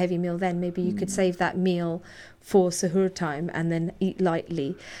want to have a heavy meal, then maybe you could save that meal for suhoor time and then eat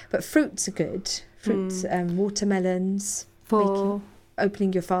lightly. But fruits are good. Fruits, watermelons for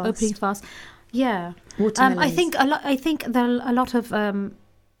opening your fast. Yeah. Watermelons. I think there are a lot of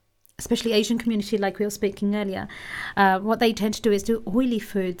especially Asian community, like we were speaking earlier, what they tend to do is do oily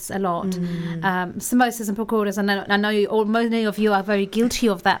foods a lot. Samosas and pakoras, and I know many of you are very guilty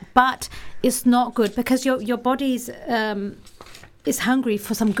of that, but it's not good, because your body's is hungry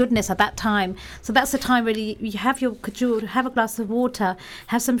for some goodness at that time. So that's the time really you have your khajur, have a glass of water,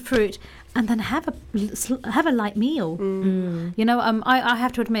 have some fruit, and then have a light meal. I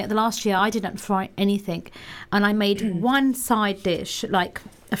have to admit, the last year I didn't fry anything, and I made one side dish, like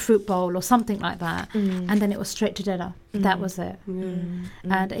a fruit bowl or something like that, and then it was straight to dinner. That was it.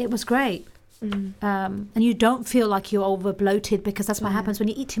 And it was great. And you don't feel like you're over bloated, because that's what happens when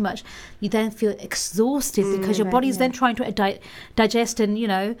you eat too much. You then feel exhausted because your body's then trying to digest, and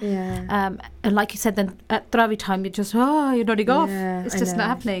and like you said, then at Tarawih time you're just you're nodding off. It's just not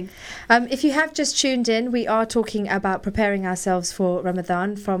happening. If you have just tuned in, we are talking about preparing ourselves for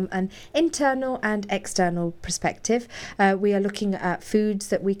Ramadan from an internal and external perspective. We are looking at foods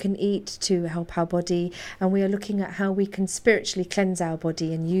that we can eat to help our body, and we are looking at how we can spiritually cleanse our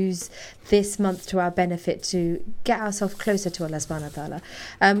body and use this this month to our benefit to get ourselves closer to Allah subhanahu wa ta'ala.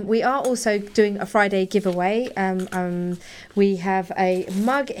 We are also doing a Friday giveaway. We have a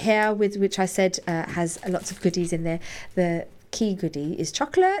mug here with which I said has lots of goodies in there. The key goodie is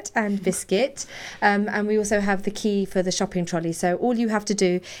chocolate and biscuit, and we also have the key for the shopping trolley. So all you have to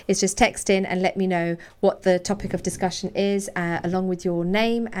do is just text in and let me know what the topic of discussion is, along with your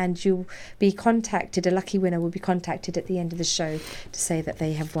name, and you'll be contacted. A lucky winner will be contacted at the end of the show to say that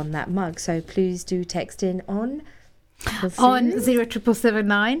they have won that mug. So please do text in on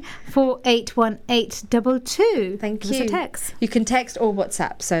 07779 481822. Thank you. You. Text. You can text or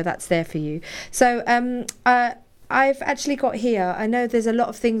WhatsApp, so that's there for you. So I've actually got here, I know there's a lot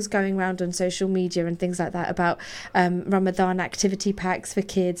of things going around on social media and things like that about Ramadan activity packs for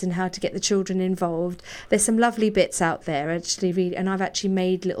kids and how to get the children involved. There's some lovely bits out there, and I've actually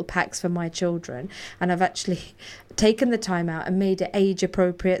made little packs for my children, and I've actually taken the time out and made it age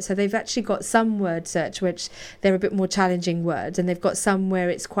appropriate. So they've actually got some word search which they're a bit more challenging words, and they've got some where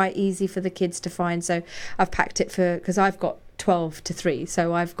it's quite easy for the kids to find. So I've packed it because I've got 12 to 3,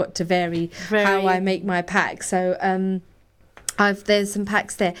 so I've got to vary how I make my pack. So there's some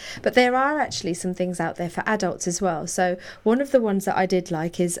packs there, but there are actually some things out there for adults as well. So one of the ones that I did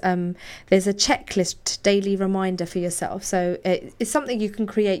like is there's a checklist daily reminder for yourself. So it's something you can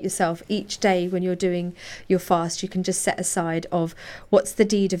create yourself each day when you're doing your fast. You can just set aside of what's the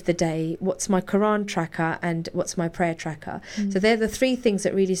deed of the day, what's my Quran tracker, and what's my prayer tracker. So they're the 3 things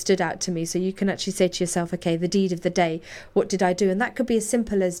that really stood out to me. So you can actually say to yourself, okay, the deed of the day, what did I do? And that could be as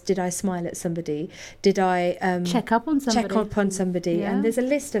simple as, did I smile at somebody? Did I check up on somebody? Yeah. And there's a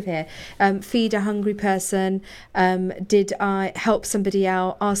list of here. Feed a hungry person. Did I help somebody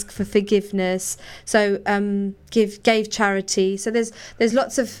out? Ask for forgiveness. So gave charity. So there's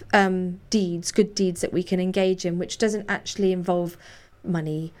lots of good deeds that we can engage in, which doesn't actually involve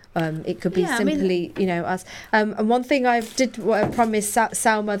money. It could be simply, us. And one thing I did promise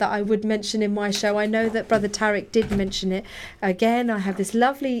Salma that I would mention in my show, I know that Brother Tariq did mention it. Again, I have this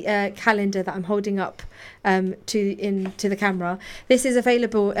lovely calendar that I'm holding up to the camera. This is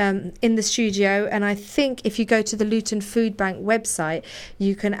available in the studio, and I think if you go to the Luton Food Bank website,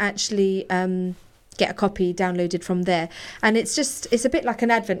 you can actually get a copy downloaded from there. And it's a bit like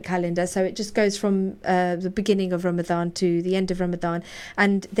an advent calendar, so it just goes from the beginning of Ramadan to the end of Ramadan,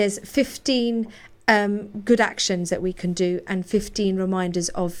 and there's 15 good actions that we can do and 15 reminders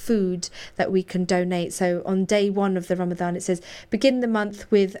of food that we can donate. So on day 1 of the Ramadan, it says begin the month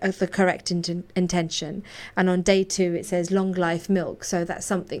with the correct intention, and on day 2 it says long life milk. So that's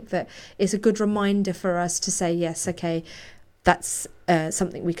something that is a good reminder for us to say, yes, okay, that's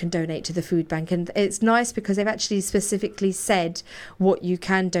something we can donate to the food bank. And it's nice because they've actually specifically said what you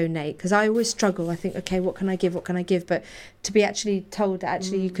can donate, because I always struggle. I think, okay, what can I give, but to be actually told that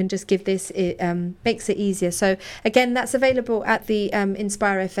actually you can just give this, it makes it easier. So again, that's available at the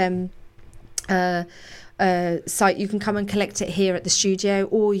Inspire FM site. You can come and collect it here at the studio,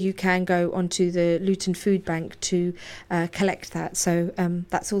 or you can go onto the Luton Food Bank to collect that. So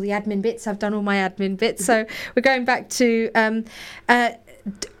that's all the admin bits. I've done all my admin bits. So we're going back to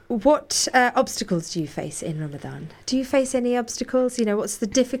what obstacles do you face in Ramadan? Do you face any obstacles? What's the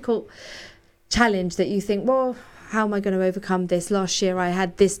difficult challenge that you think, well, how am I going to overcome this? Last year I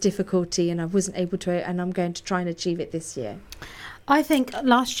had this difficulty and I wasn't able to, and I'm going to try and achieve it this year. I think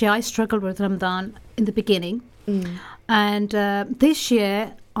last year I struggled with Ramadan in the beginning, and this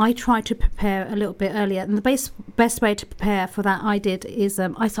year I tried to prepare a little bit earlier. And the best way to prepare for that I did is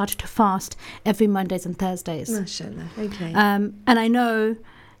I started to fast every Mondays and Thursdays. Mashallah. Okay. And I know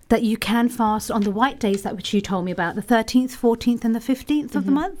that you can fast on the white days, that which you told me about, the 13th, 14th and the 15th of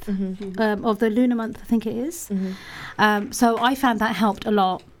the month, of the lunar month, I think it is. So I found that helped a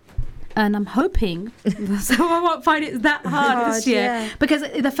lot. And I'm hoping so I won't find it that hard this year, because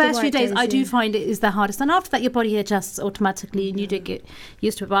the first few days I do find it is the hardest, and after that your body adjusts automatically and you do get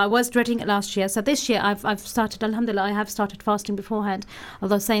used to it. But I was dreading it last year, so this year I've started, alhamdulillah, I have started fasting beforehand,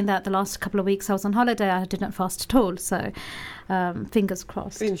 although saying that the last couple of weeks I was on holiday I didn't fast at all, so fingers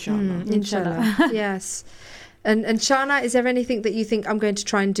crossed. Inshallah. Yes. And Shana, is there anything that you think I'm going to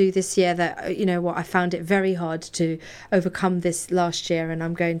try and do this year that, I found it very hard to overcome this last year, and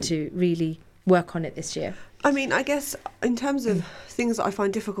I'm going to really work on it this year? I mean, I guess in terms of things that I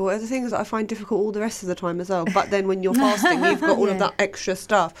find difficult, are the things that I find difficult all the rest of the time as well. But then when you're fasting, you've got all of that extra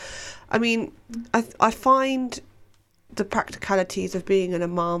stuff. I mean, I find the practicalities of being a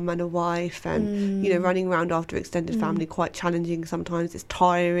mum and a wife and running around after extended family quite challenging sometimes. It's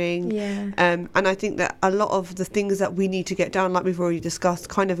tiring, and I think that a lot of the things that we need to get done, like we've already discussed,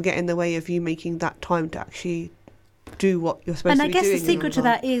 kind of get in the way of you making that time to actually do what you're supposed to be doing. And I guess the secret to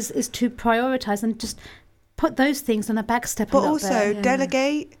that is to prioritise and just put those things on the back step a little bit. But also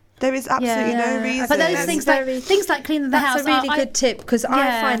delegate. There is absolutely no reason. But those things like cleaning the house. That's a really good tip, because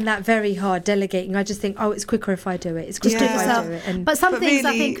I find that very hard, delegating. I just think, it's quicker if I do it. It's quicker if I do it. But some things,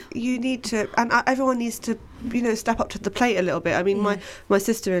 really, I think you need to, and everyone needs to, step up to the plate a little bit. I mean, my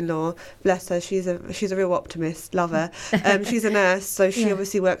sister-in-law, bless her, she's a real optimist, love her. She's a nurse, so she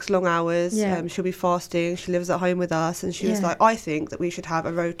obviously works long hours. She'll be fasting. She lives at home with us, and she was like, I think that we should have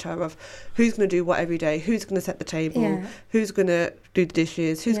a rota of who's going to do what every day, who's going to set the table, who's going to do the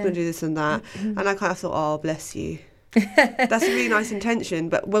dishes, who's going to do this and that. And I kind of thought, bless you. That's a really nice intention,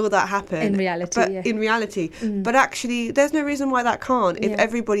 but will that happen in reality? But actually, there's no reason why that can't if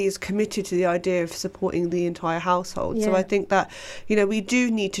everybody is committed to the idea of supporting the entire household. So I think that we do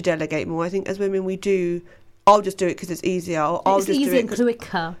need to delegate more. I think as women we do. I'll just do it because it's easier. I'll just do it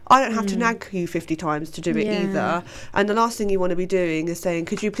quicker. I don't have to nag you 50 times to do it either. And the last thing you want to be doing is saying,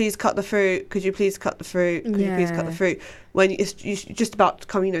 could you please cut the fruit? Could you please cut the fruit? Could you please cut the fruit? When you just about to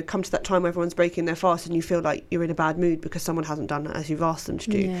come to that time where everyone's breaking their fast and you feel like you're in a bad mood because someone hasn't done it as you've asked them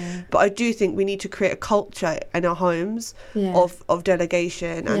to do. But I do think we need to create a culture in our homes of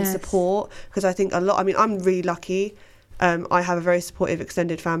delegation and support, because I think I'm really lucky. I have a very supportive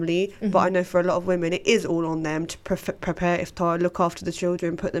extended family, but I know for a lot of women it is all on them to prepare iftar, look after the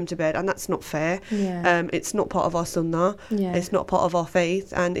children, put them to bed, and that's not fair. It's not part of our sunnah, it's not part of our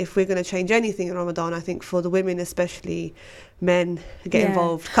faith, and if we're going to change anything in Ramadan, I think for the women especially, men get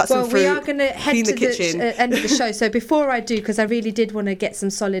involved, cut some fruit, we are going to head to the end of the show. So before I do, because I really did want to get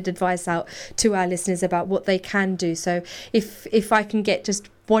some solid advice out to our listeners about what they can do. So if I can get just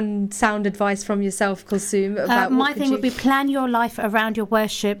one sound advice from yourself, Kulsoom, about my thing would be plan your life around your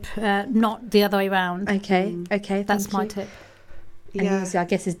worship, not the other way around. Okay, that's my tip. And I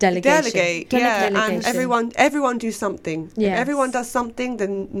guess it's delegation. Delegate. And everyone do something. If everyone does something,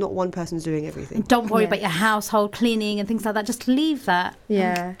 then not one person's doing everything. And don't worry about your household cleaning and things like that. Just leave that.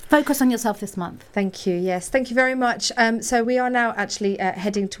 Focus on yourself this month. Thank you. Yes, thank you very much. So we are now actually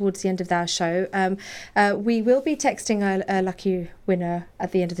heading towards the end of our show. We will be texting a lucky winner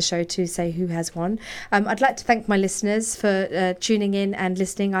at the end of the show to say who has won. I'd like to thank my listeners for tuning in and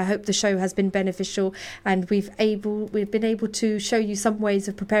listening. I hope the show has been beneficial, and we've been able to show you some ways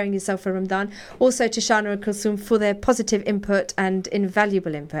of preparing yourself for Ramadan. Also to Shana and Kulsoom for their positive input and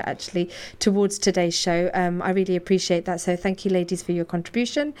invaluable input actually towards today's show. I really appreciate that, so thank you ladies for your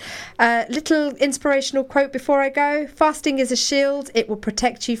contribution. Little inspirational quote before I go: fasting is a shield. It will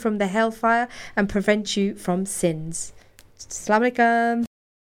protect you from the hellfire and prevent you from sins. Assalamu alaikum.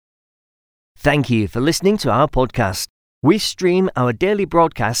 Thank you for listening to our podcast. We stream our daily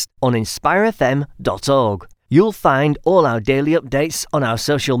broadcast on inspirefm.org. You'll find all our daily updates on our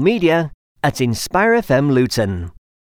social media at Inspire FM Luton.